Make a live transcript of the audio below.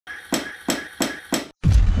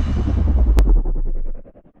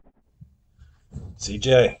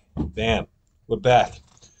CJ, bam, we're back.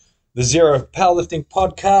 The Zero Powerlifting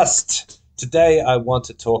Podcast. Today, I want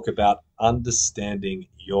to talk about understanding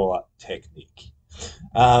your technique.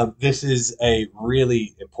 This is a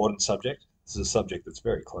really important subject. This is a subject that's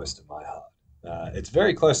very close to my heart. It's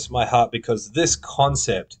very close to my heart because this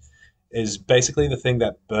concept is basically the thing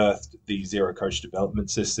that birthed the Zero Coach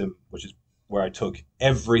Development System, which is where I took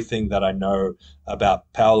everything that I know about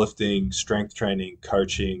powerlifting, strength training,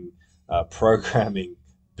 coaching, programming,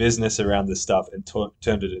 business around this stuff, and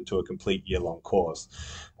turned it into a complete year-long course.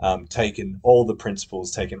 Taken all the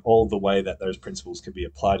principles, taken all the way that those principles can be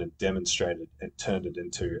applied and demonstrated, and turned it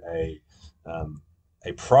into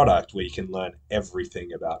a product where you can learn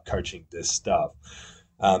everything about coaching this stuff.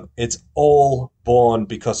 It's all born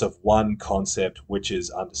because of one concept, which is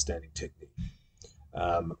understanding technique.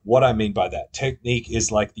 What I mean by that, technique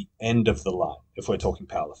is like the end of the line if we're talking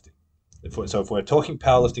powerlifting. If we're talking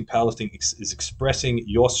powerlifting, powerlifting is expressing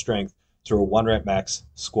your strength through a 1 rep max,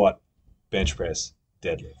 squat, bench press,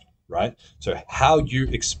 deadlift, right? So how you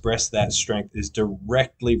express that strength is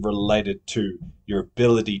directly related to your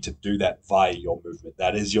ability to do that via your movement.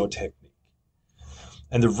 That is your technique.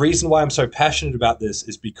 And the reason why I'm so passionate about this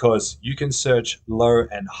is because you can search low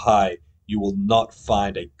and high. You will not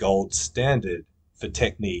find a gold standard for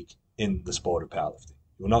technique in the sport of powerlifting.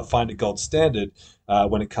 You will not find a gold standard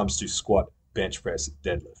when it comes to squat, bench press,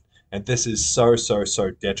 deadlift. And this is so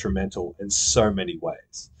detrimental in so many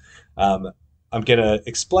ways. I'm going to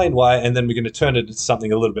explain why, and then we're going to turn it into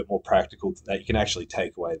something a little bit more practical that you can actually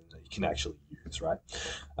take away and that you can actually use, right?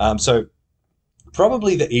 So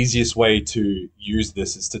probably the easiest way to use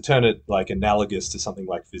this is to turn it like analogous to something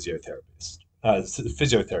like physiotherapy,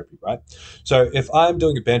 right? So if I'm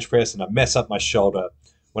doing a bench press and I mess up my shoulder,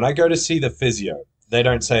 when I go to see the physio, they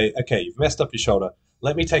don't say, okay, you've messed up your shoulder.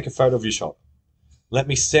 Let me take a photo of your shoulder. Let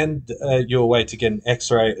me send you away to get an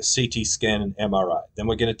X-ray, a CT scan, an MRI. Then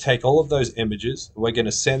we're going to take all of those images. And we're going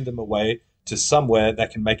to send them away to somewhere that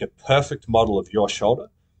can make a perfect model of your shoulder.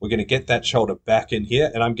 We're going to get that shoulder back in here,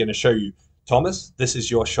 and I'm going to show you, Thomas, this is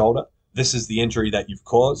your shoulder. This is the injury that you've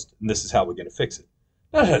caused, and this is how we're going to fix it.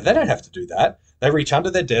 No, they don't have to do that. They reach under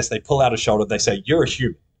their desk, they pull out a shoulder, they say, you're a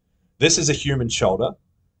human. This is a human shoulder.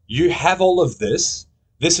 You have all of this.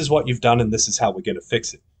 This is what you've done, and this is how we're going to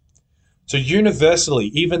fix it. So universally,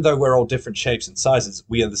 even though we're all different shapes and sizes,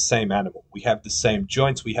 we are the same animal. We have the same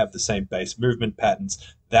joints. We have the same base movement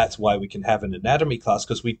patterns. That's why we can have an anatomy class,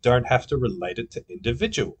 because we don't have to relate it to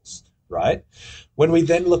individuals, right? When we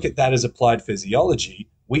then look at that as applied physiology,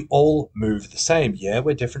 we all move the same. Yeah,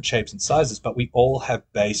 we're different shapes and sizes, but we all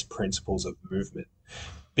have base principles of movement.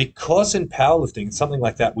 Because in powerlifting, something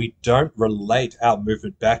like that, we don't relate our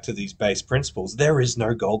movement back to these base principles, there is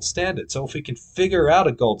no gold standard. So if we can figure out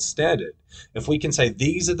a gold standard, if we can say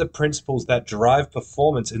these are the principles that drive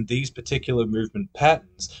performance in these particular movement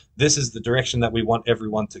patterns, this is the direction that we want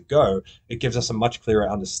everyone to go, it gives us a much clearer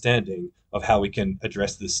understanding of how we can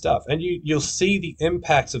address this stuff. And you'll see the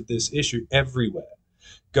impacts of this issue everywhere.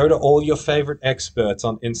 Go to all your favorite experts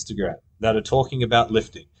on Instagram that are talking about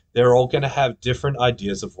lifting. They're all going to have different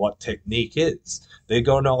ideas of what technique is. They're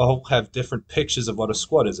going to all have different pictures of what a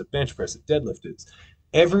squat is, a bench press, a deadlift is.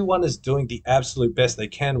 Everyone is doing the absolute best they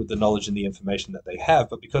can with the knowledge and the information that they have,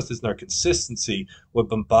 but because there's no consistency, we're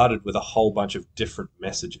bombarded with a whole bunch of different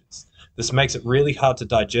messages. This makes it really hard to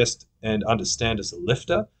digest and understand as a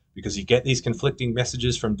lifter, because you get these conflicting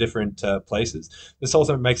messages from different places. This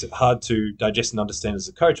also makes it hard to digest and understand as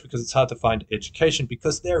a coach, because it's hard to find education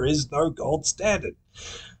because there is no gold standard.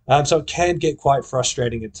 So it can get quite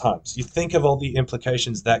frustrating at times. You think of all the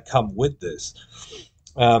implications that come with this.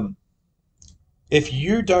 If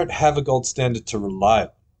you don't have a gold standard to rely on,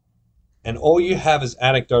 and all you have is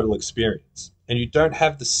anecdotal experience, and you don't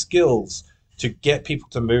have the skills to get people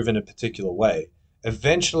to move in a particular way,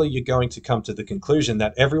 eventually you're going to come to the conclusion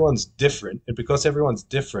that everyone's different, and because everyone's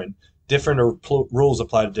different rules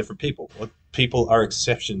apply to different people, or people are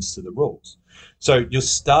exceptions to the rules. So you'll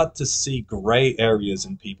start to see gray areas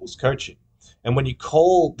in people's coaching. And when you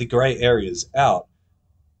call the gray areas out,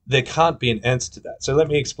 there can't be an answer to that. So let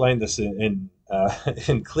me explain this in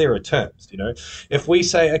clearer terms. If we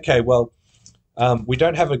say, okay, well, we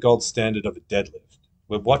don't have a gold standard of a deadlift.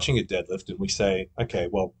 We're watching a deadlift and we say, okay,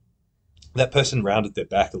 well, that person rounded their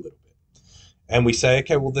back a little bit. And we say,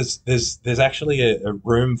 okay, well, there's actually a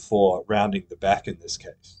room for rounding the back in this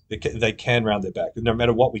case. They can round their back. No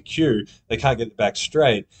matter what we cue, they can't get the back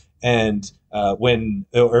straight. And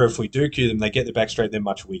if we do cue them, they get the back straight, they're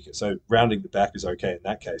much weaker. So rounding the back is okay in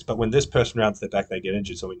that case. But when this person rounds their back, they get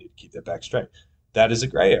injured, so we need to keep their back straight. That is a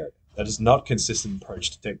gray area. That is not consistent approach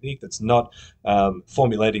to technique. That's not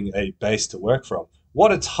formulating a base to work from.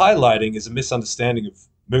 What it's highlighting is a misunderstanding of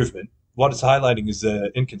movement. What it's highlighting is an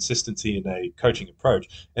inconsistency in a coaching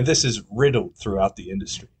approach. And this is riddled throughout the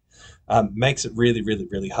industry. Makes it really, really,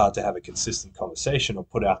 really hard to have a consistent conversation or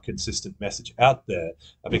put our consistent message out there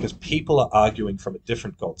because people are arguing from a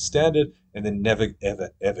different gold standard and they're never, ever,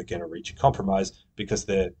 ever going to reach a compromise because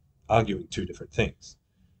they're arguing two different things.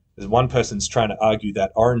 There's one person's trying to argue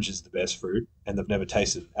that orange is the best fruit and they've never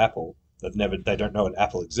tasted an apple. They don't know an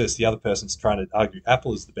apple exists. The other person's trying to argue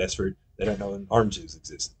apple is the best fruit. They don't know an orange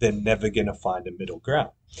exists. They're never going to find a middle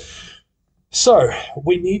ground. So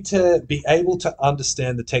we need to be able to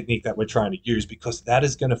understand the technique that we're trying to use because that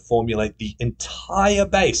is going to formulate the entire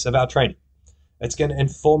base of our training. It's going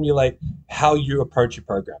to formulate how you approach your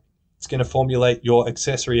programming. It's going to formulate your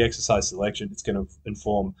accessory exercise selection. It's going to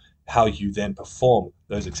inform how you then perform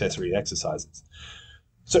those accessory exercises.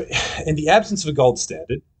 So in the absence of a gold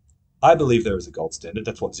standard, I believe there is a gold standard.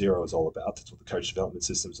 That's what ZeroW is all about. That's what the coach development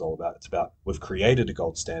system is all about. It's about we've created a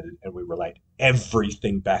gold standard and we relate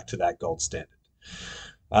everything back to that gold standard.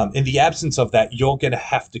 In the absence of that, you're going to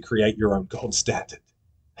have to create your own gold standard.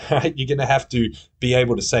 Right? You're going to have to be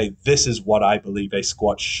able to say, this is what I believe a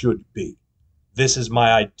squat should be. This is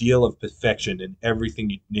my ideal of perfection, and everything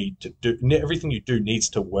you need to do, everything you do needs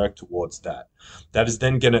to work towards that. That is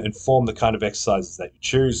then going to inform the kind of exercises that you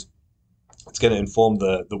choose. It's going to inform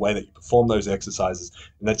the way that you perform those exercises,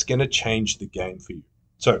 and that's going to change the game for you.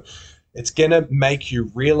 So it's going to make you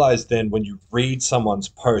realize then when you read someone's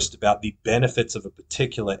post about the benefits of a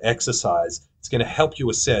particular exercise, it's going to help you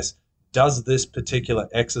assess, does this particular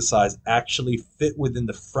exercise actually fit within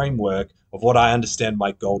the framework of what I understand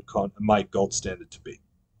my gold standard to be?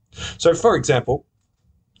 So for example,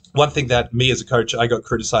 one thing that me as a coach, I got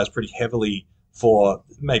criticized pretty heavily for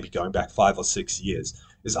maybe going back 5 or 6 years,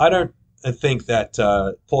 is I don't think that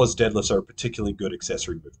pause deadlifts are a particularly good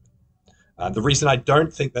accessory movement. The reason I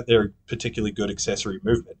don't think that they're a particularly good accessory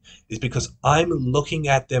movement is because I'm looking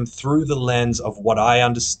at them through the lens of what I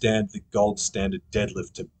understand the gold standard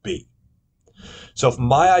deadlift to be. So if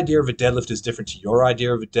my idea of a deadlift is different to your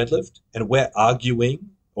idea of a deadlift, and we're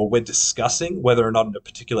arguing or we're discussing whether or not a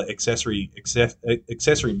particular accessory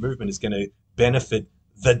movement is going to benefit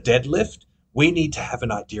the deadlift, we need to have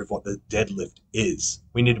an idea of what the deadlift is.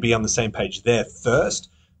 We need to be on the same page there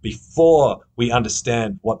first before we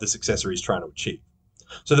understand what this accessory is trying to achieve.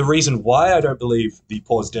 So the reason why I don't believe the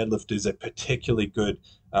pause deadlift is a particularly good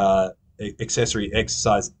accessory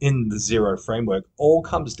exercise in the ZeroW framework all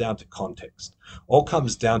comes down to context. All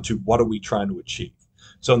comes down to what are we trying to achieve.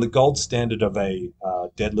 So in the gold standard of a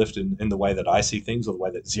deadlift in the way that I see things or the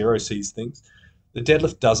way that ZeroW sees things, the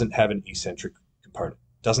deadlift doesn't have an eccentric component,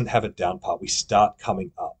 doesn't have a down part. We start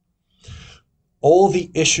coming up. All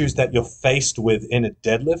the issues that you're faced with in a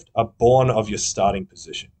deadlift are born of your starting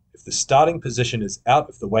position. If the starting position is out,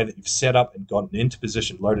 if the way that you've set up and gotten into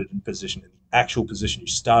position, loaded in position, and the actual position you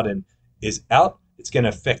start in is out, it's going to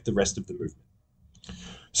affect the rest of the movement.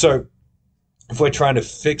 So if we're trying to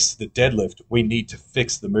fix the deadlift, we need to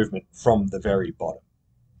fix the movement from the very bottom.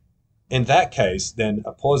 In that case, then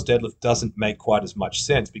a pause deadlift doesn't make quite as much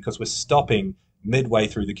sense because we're stopping midway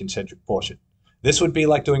through the concentric portion. This would be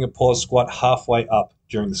like doing a pause squat halfway up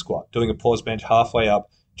during the squat, doing a pause bench halfway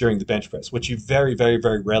up during the bench press, which you very, very,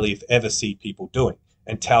 very rarely, if ever, see people doing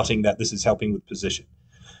and touting that this is helping with position.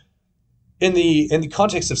 In the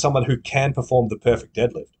context of someone who can perform the perfect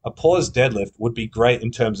deadlift, a pause deadlift would be great in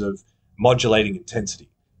terms of modulating intensity,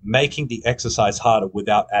 making the exercise harder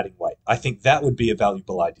without adding weight. I think that would be a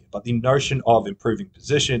valuable idea. But the notion of improving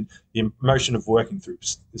position, the notion of working through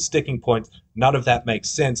sticking points, none of that makes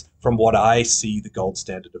sense from what I see the gold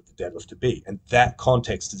standard of the deadlift to be. And that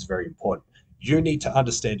context is very important. You need to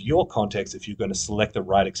understand your context if you're going to select the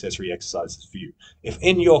right accessory exercises for you. If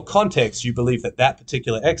in your context you believe that that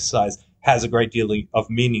particular exercise has a great deal of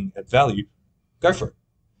meaning and value, go for it.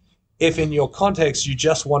 If in your context you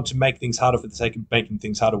just want to make things harder for the sake of making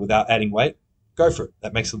things harder without adding weight, go for it.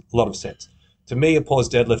 That makes a lot of sense. To me, a pause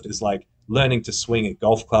deadlift is like learning to swing a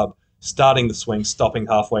golf club, starting the swing, stopping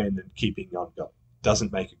halfway, and then keeping on going.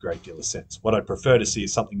 Doesn't make a great deal of sense. What I'd prefer to see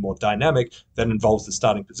is something more dynamic that involves the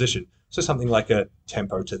starting position. So something like a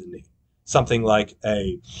tempo to the knee, something like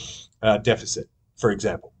a deficit, for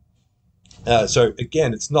example. So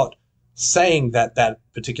again, it's not saying that that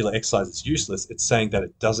particular exercise is useless. It's saying that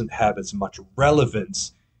it doesn't have as much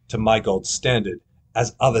relevance to my gold standard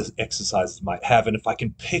as other exercises might have. And if I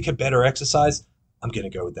can pick a better exercise, I'm going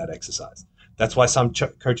to go with that exercise. That's why some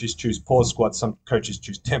coaches choose pause squats, some coaches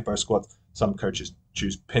choose tempo squats, some coaches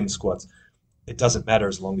choose pin squats. It doesn't matter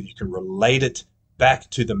as long as you can relate it back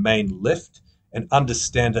to the main lift and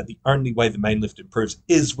understand that the only way the main lift improves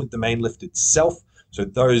is with the main lift itself. So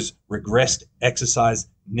those regressed exercise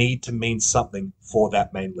need to mean something for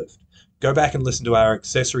that main lift. Go back and listen to our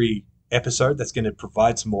accessory episode. That's going to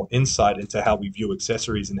provide some more insight into how we view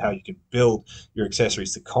accessories and how you can build your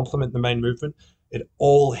accessories to complement the main movement. It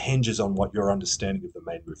all hinges on what your understanding of the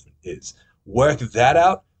main movement is. Work that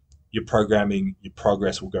out. Your programming, your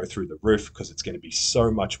progress will go through the roof because it's going to be so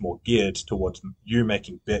much more geared towards you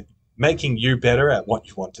making you better at what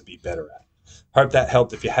you want to be better at. Hope that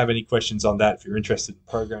helped. If you have any questions on that, if you're interested in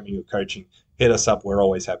programming or coaching, hit us up. We're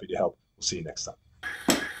always happy to help. We'll see you next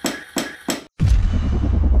time.